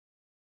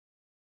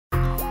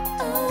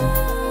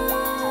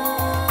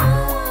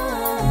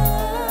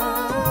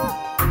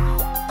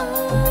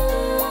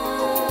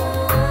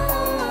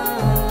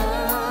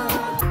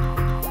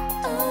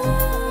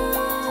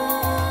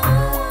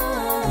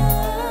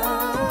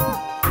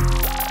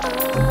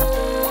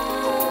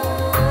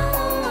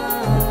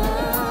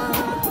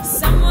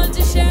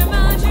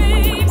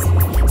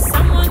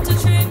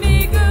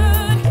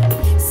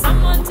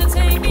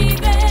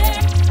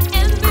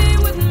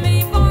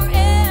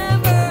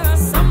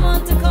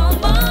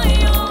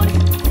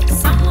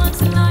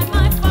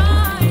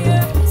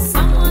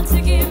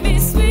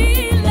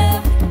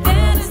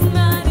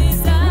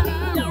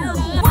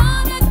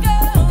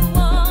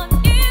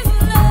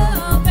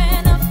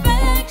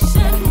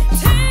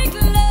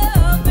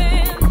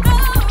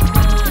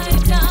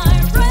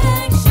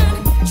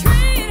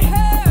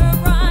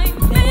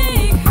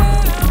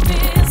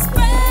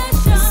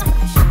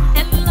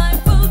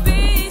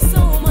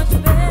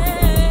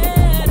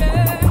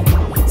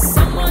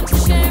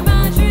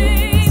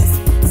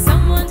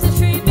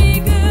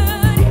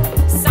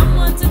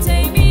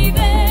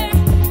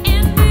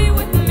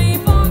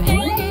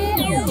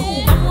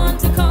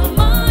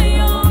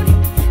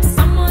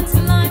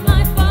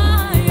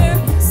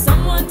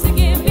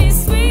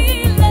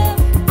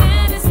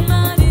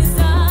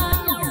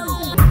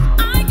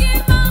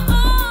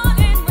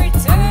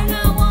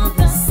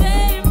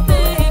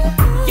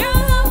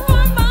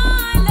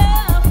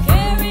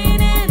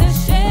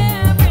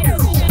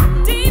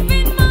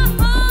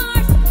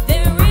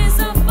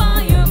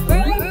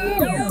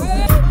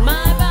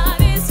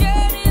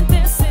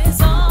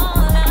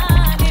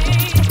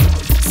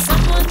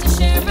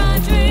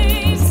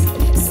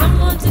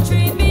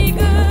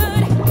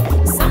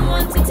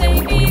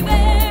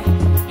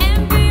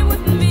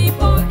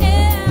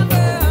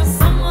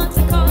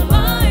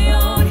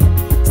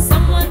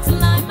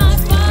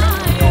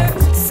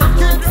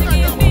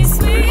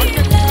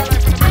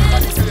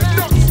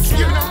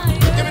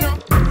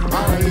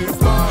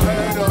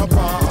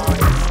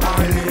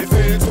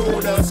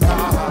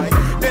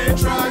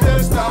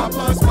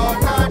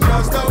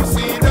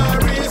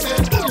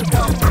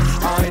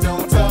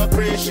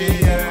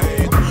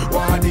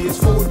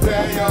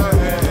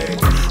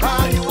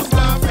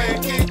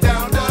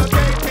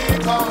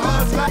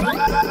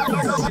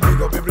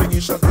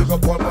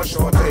no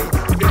shorty.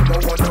 Them no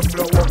wanna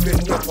flow up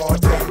in your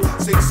party.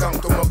 Sing song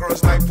to my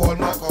girls like Paul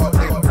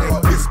McCartney.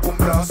 This boom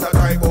blast that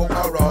I go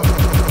around.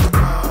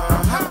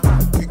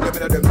 Kick them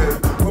in them day.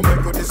 Come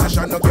make good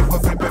decision, no give a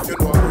flip if you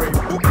know a great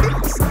boom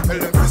blast. Tell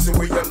them to see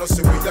we and no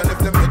see we, and if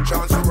them get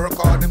chance to work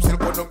hard, them still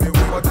put up me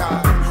with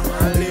time.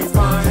 I lift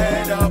my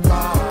head up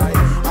high,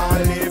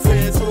 I lift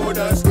it to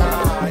the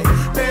sky.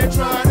 They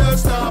try to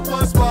stop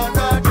us, but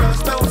I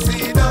just don't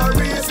see the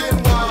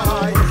reason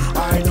why.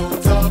 I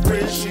don't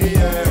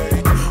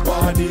appreciate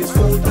what these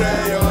food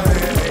they are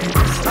hate.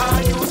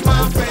 I use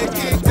my fake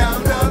kick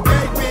down the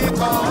gate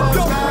because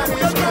that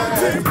is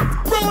right.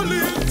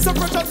 Rolling, so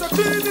fresh as a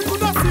jean, it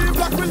could have seemed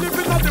like we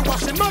living on the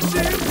washing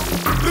machine.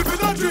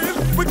 Living a dream,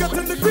 we get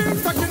in the green,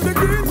 stuck in the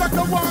green like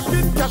a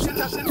walking cash.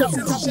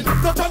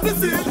 Touch on the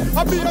scene,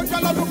 I be a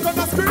gal, I look on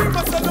the screen,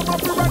 I send them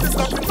off to ride the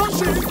snapping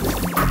machine.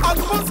 And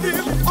my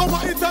skill, I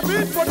want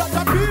intervene for that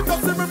I beat,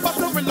 don't see me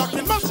pass we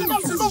locking machine.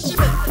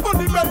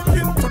 Money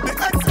making to the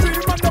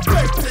extreme and the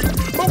plating,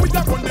 but we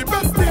have on the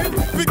best thing.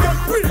 We get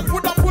green,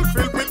 would have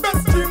fulfilled with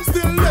best dreams,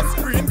 still less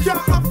green,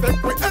 can't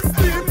affect with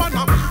esteem. And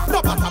I'm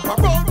top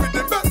around with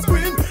the best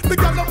queen. The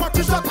gal that watch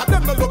you shot at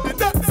them, they love the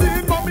dead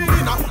scene. But me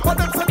in but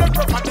them say them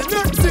from the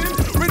next scene.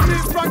 With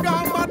these brag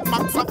and mad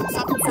max up.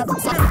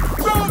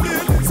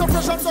 Rolling, so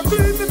fresh and so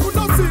clean, it would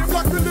not seem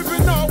like we live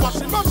in a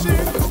washing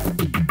machine.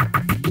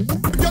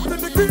 We get in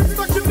the green,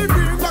 stuck in the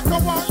green like a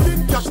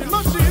walking cashing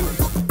machine.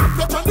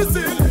 Touch on the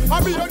scene, I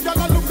be a gal,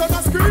 I look on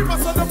the screen, I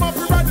saw them off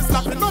to ride the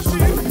snapping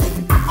machine.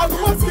 And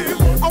my skill,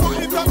 I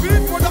want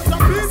intervene for that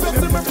champagne, don't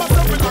see me pass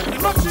we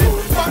locking machine.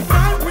 But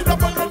now we don't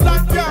burn up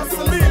like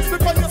gasoline,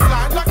 slip on your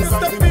slide like a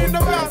step in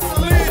the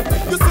Vaseline.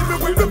 You see me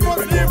with the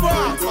first lever,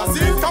 I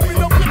see it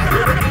coming up.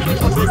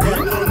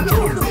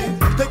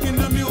 Taking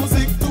the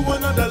music to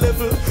another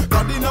level.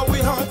 God in our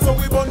heart, so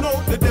we burn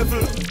out the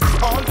devil.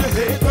 All the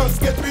haters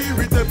get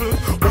irritable.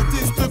 What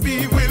is to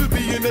be will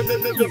be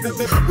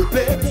inevitable. We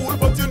play cool,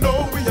 but you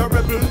know we are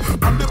rebel.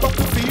 On the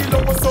battlefield,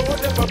 our soul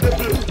never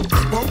rebel.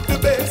 Pump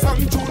the bass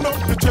and tune up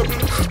the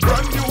treble.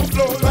 Brand new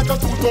flow like a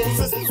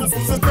 2000.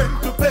 Pen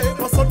to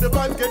paper, so the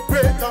vibe get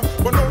greater.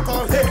 Run out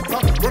all hater,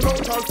 run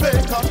out all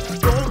faker.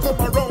 Don't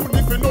come around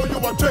if you know you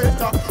a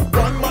traitor.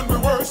 One man we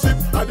worship,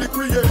 and the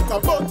creator,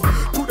 but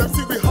to them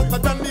see we hotter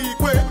than the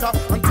equator.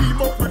 And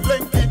team up with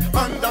Lenky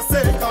and the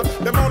Seeker.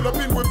 Them all up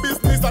in with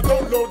business that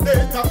download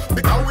data.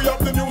 Because we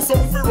have the new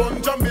song for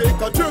run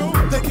Jamaica. True,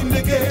 taking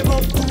the game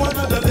up to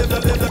another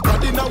level.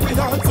 God in our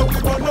heart, so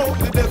we burn out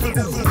the devil.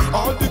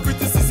 All the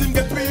criticism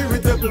get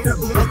irritable.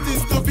 What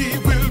is to be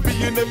will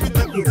be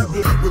inevitable.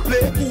 We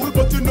play cool,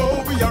 but you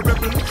know we are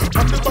rebel.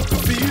 On the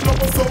battlefield,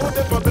 our soul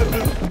never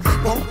rebel.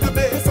 Pump the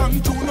bass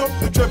and tune up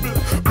the treble.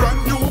 Brand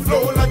new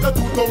flow like a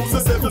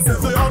 2007.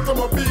 The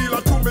automobile,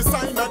 I to me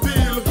sign a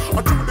deal.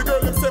 I to the girl,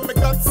 them say me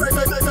got sex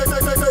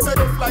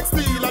like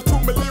steel. I to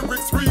me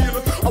lyrics real.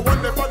 I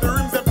want them on the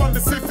rims, them on the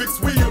Civic's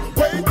wheel.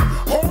 Wait,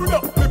 hold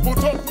up, me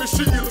put up me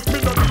shield. Me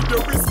no need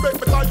your respect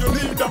because you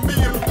need a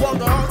meal. One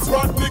go ask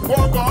Rodnick,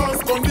 one go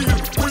ask O'Neal.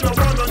 We don't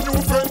want a new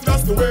friend,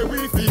 that's the way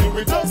we feel.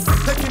 We just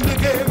taking the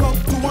game up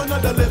to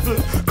another level.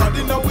 God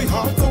in our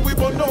heart, so we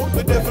burn out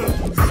the devil.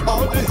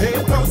 All the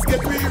haters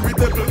get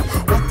irritable.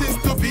 What is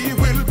to be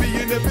will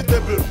be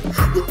inevitable.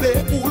 We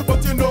play cool,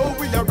 but you know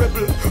we are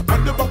rebel.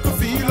 On the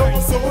battlefield,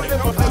 our soul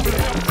never rebel.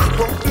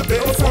 Pump the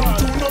bass and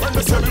tune up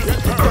the treble.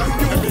 Brand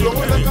new flow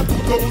like a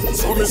 2000.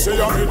 So me say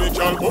I'm in it,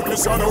 y'all, but me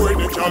say no in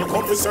it, y'all.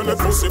 Come me sell the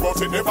pussy,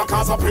 but it never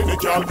cause a penny,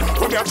 y'all.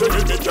 Come here, tell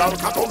me, y'all,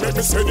 can't come make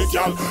me send it,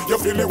 y'all. You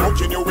feel me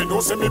walking your window,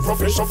 say me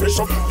profession,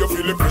 fashion. You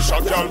feel the pressure,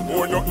 y'all,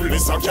 more nothing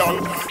listen,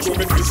 y'all. Show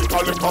me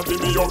physical, and copy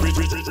me your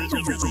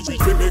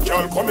feel me,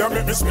 y'all, come here,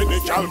 make me spin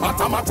it, y'all.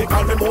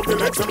 Mathematical, me move the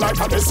legs like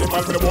a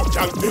decimal for the work,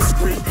 y'all.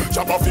 Discreet,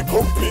 job of it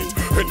complete.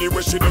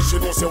 Anyway, she knows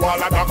say all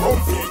like a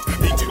comfy.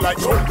 Beating like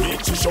drum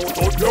beat, she shout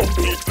out drum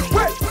beat.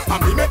 Well,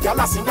 and me make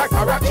y'all sing like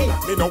karaoke.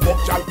 Me no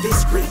walk y'all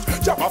discreet,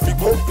 job of it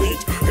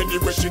complete.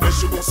 Anyway, she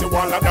knows say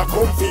all like a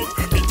comfy.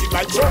 Beating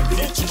like drum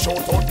beat, she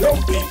shout out drum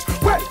beat.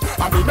 Well,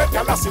 and me make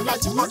y'all sing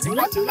like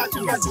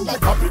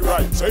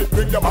copyright. Say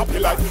bring them happy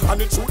life,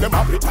 and it suit them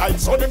appetite.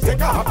 So them take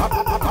a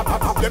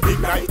hop, the big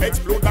night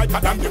explode like a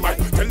dynamite.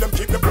 Tell them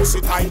keep the pussy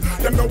tight.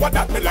 Them know what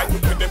that me like.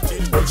 When them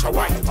teach ultra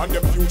wide, and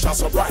them future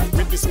so bright.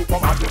 With the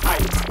supermarket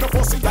high, no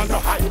pussy and no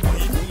hype.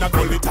 Even a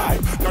gully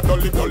type, no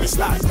dolly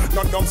slice,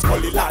 no dumb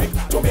scully life.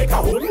 To make a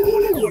holy.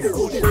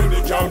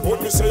 Penny gal,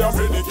 but me say I'm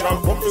penny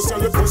gal. Come me sell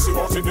the pussy,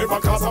 but it never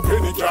cause a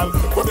penny gal.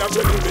 Come here,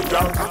 jelly me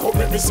gal, can't come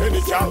make me send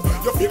it gal.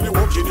 You feel the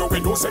work in your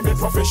window, say me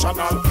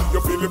professional.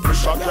 You feel the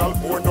pressure gal,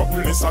 more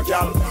nothing less a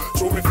gal.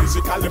 Show me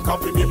physical, them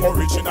copy me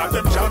original.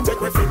 Them can't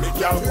take me from me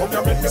gal. Come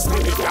here, make me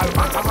spin it gal.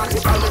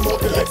 Mathematical, them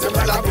motivate them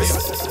like a place.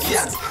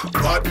 Yes,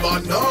 bad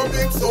man now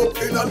mix up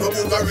in a no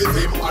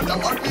boogerism. And a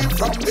man be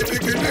from the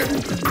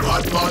beginning.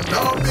 Bad man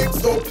now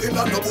mix up in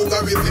a no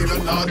boogerism.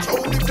 You're not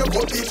drown if you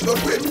go beach no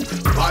swim.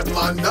 Bad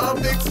man now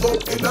mix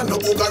up in a no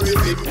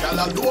boogerism. Girl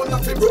alone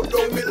if you broke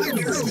down me limb.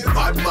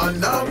 Bad man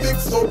now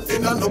mix up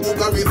in a no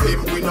boogerism.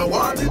 We no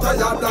want it a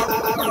yada.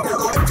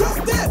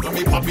 Just dead.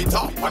 Me pop it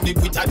up and it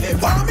with a them.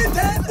 Bomb it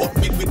dead. Up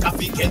me quick a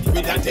get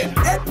rid of them.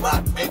 Head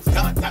man, head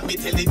start that me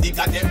tell the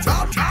nigga them.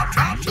 Chop, chop,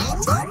 chop,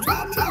 chop, chop,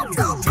 chop, chop,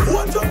 chop.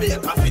 Want to make a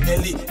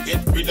fidelity,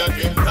 get rid of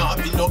them. Now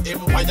be no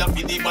empire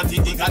for the body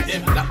nigga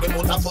them. That we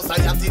motor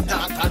society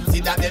now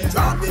consider them.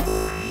 Drop it.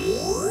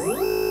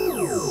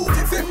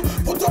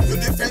 Put up your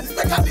defense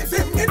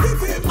mechanism.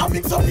 I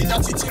mix up in a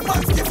chichi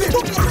man's giving.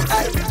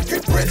 Hey,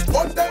 keep fresh,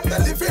 but them the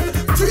living.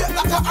 Treat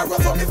like a arrow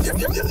from his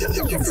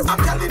I'm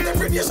telling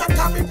every nation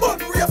coming, but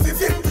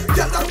racism.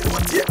 Girl, I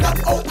rotate that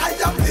out I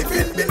am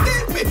living.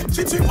 Believe me,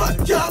 chichi man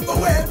can't go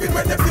heaven.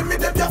 When they see me,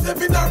 them just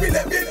living a real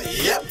living.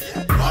 Yep.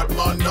 Bad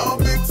man now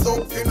mix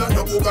up in a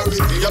no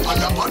boogerism. You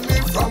had a money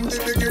from the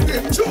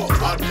beginning.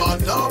 Bad man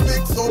now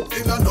mix up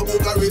in a no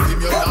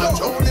boogerism. You're not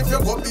drown if you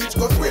go beach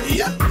go swim.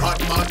 Bad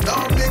man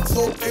now mix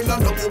up in a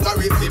no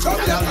boogerism.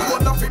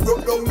 You're not fi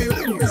broke down me.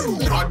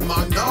 Bad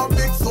man now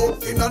mix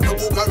up in a no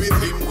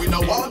boogerism. We no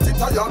want it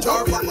a yard.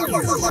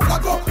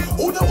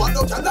 Who no want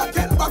no can that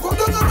get back up?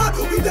 Don't know what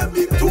to be them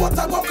big two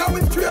attack up. Can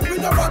we straight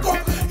with the back up?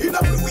 In a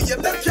blue way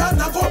them can't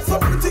have up. Some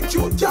pretty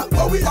cute cat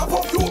but we have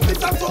up. You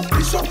miss and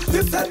suspicion.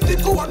 Listen the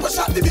go and we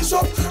shot the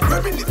bishop.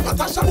 Reminisce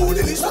Natasha who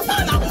delicious.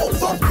 And I'm all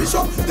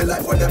suspicion. The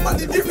life for them and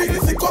the really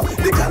sick up.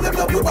 They can't them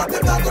love you but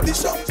them not go the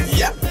shop.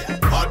 Yep.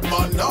 Bad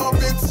man now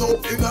mix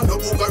up in a no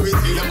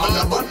boogerism. You had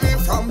a money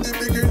from the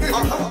beginning.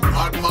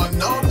 Bad man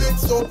now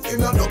mix up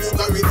in a no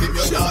boogerism.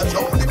 You're not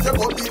drown if you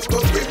go beach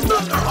go swim.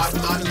 Bad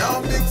man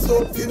now mix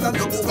up in a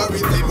no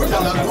boogerism. You're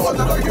not know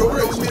that you're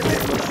rich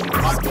living.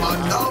 Bad man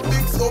now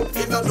mix up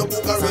in a no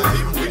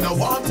boogerism. We no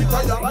want it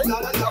a yard.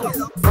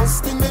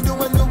 First thing me do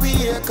when me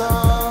wake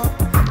up,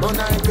 but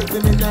I get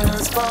me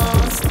nerves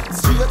fast.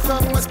 Straight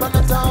from West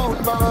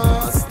Town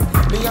boss.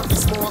 Me have to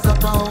smoke a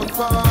pound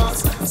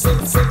fast. Say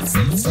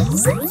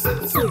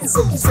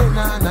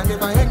nah, nah,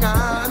 never hang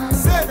on.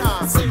 Say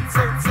nah.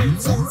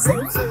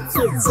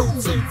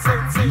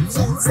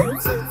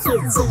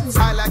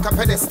 I like a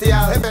pedestal,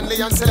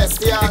 heavenly and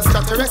celestial,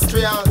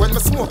 extraterrestrial. When me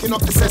smoking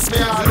up the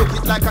sesame, look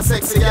it like a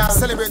sexy girl,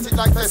 celebrate it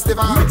like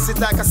festival, mix it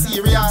like a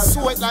cereal,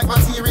 sew it like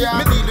material.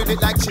 Me deal with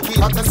it like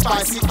chicken, hot and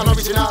spicy and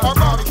original. Or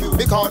barbecue,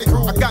 we call the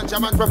crew a ganja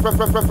man,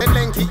 then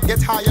lanky,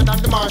 get higher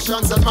than the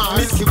Martians and Mars.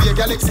 Milky Way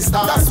galaxy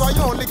stars. That's why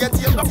you only get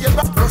here.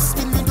 First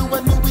thing me do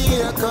when me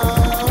wake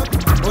up,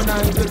 when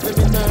I get to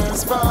me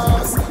nerves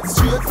fast.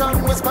 Straight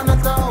from West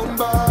Town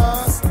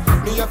boss.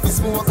 Me have to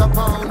smoke a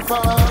pound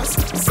fast.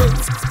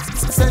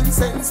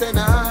 Say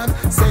nah,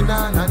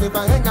 nah,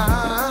 never hang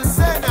on.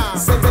 Say nah,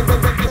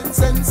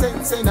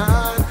 say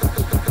nah.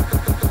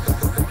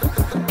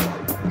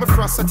 My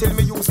frost tell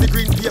me use the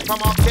green paper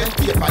mark,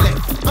 paper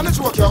left. And I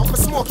joke yo, me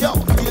smoke yo,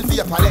 real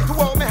paper left. To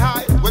hold me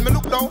high, when me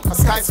look down, a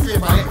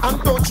skyscraper left.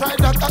 And don't try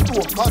that at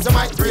home, cause I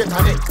might break a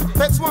neck.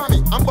 Pets want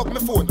me, and bug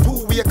me phone,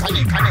 two-way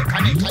connect.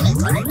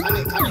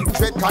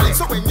 Dread connect.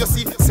 So when you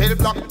see cell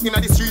block in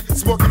the street,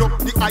 smoking up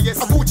the highest,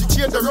 a Gucci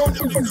change around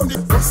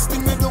the first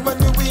thing me do when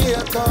you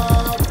wake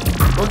up,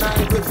 when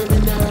I wake for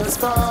me nerves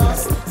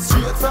fast.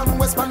 Straight from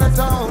West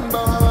Town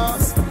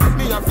boss.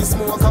 Me have to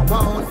smoke a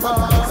pound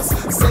fast.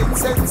 Say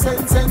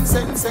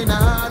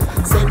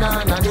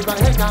nah, never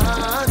hang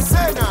on.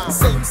 Say nah,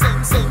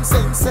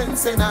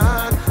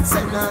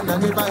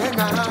 never hang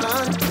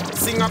on.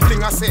 Sing a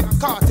fling, I say,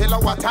 cartel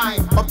of what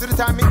time? Up to the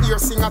time me hear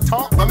sing a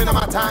talk, I'm in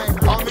my time.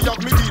 All me have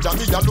me did, and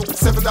me a look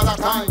 $7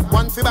 time.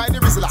 One fi buy the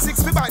Rizzler,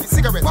 6 fi buy the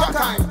cigarette. What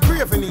kind?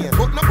 Craving here,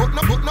 book no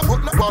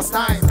boss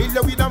time. Bill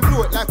your weed and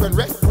blow it like when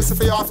ref whistle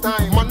for half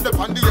time. Monday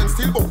on the end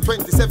still book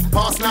 27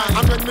 past 9.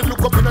 And when me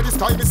look up in the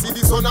sky, me see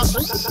the sun a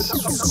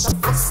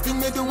first thing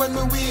me do when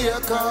me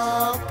wake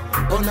up,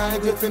 all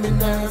night wait for me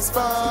nerves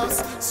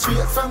fast.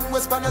 Straight from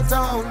West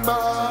Town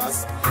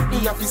boss. Me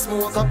have to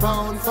smoke a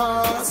pound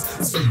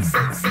fast. Say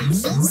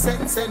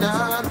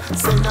nah,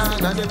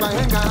 never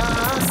hang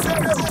on.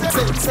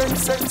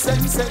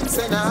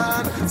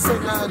 Say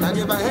nah,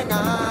 never hang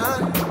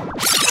on.